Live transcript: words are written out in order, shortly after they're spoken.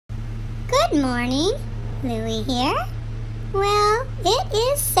Good morning, Louie here. Well, it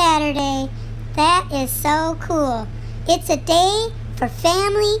is Saturday. That is so cool. It's a day for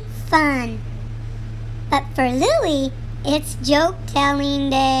family fun. But for Louie, it's joke-telling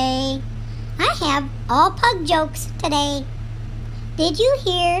day. I have all pug jokes today. Did you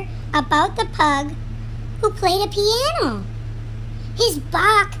hear about the pug who played a piano? His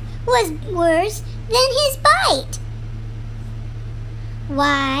Bach was worse than his bite.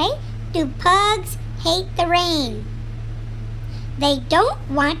 Why do pugs hate the rain? They don't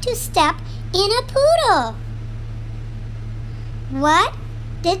want to step in a poodle. What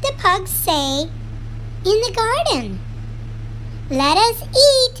did the pug say in the garden? Let us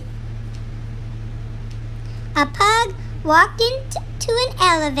eat. A pug walked into an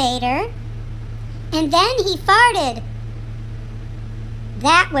elevator and then he farted.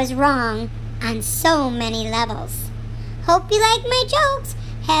 That was wrong on so many levels. Hope you like my jokes.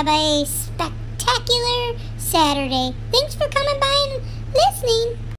 Have a spectacular Saturday. Thanks for coming by and listening.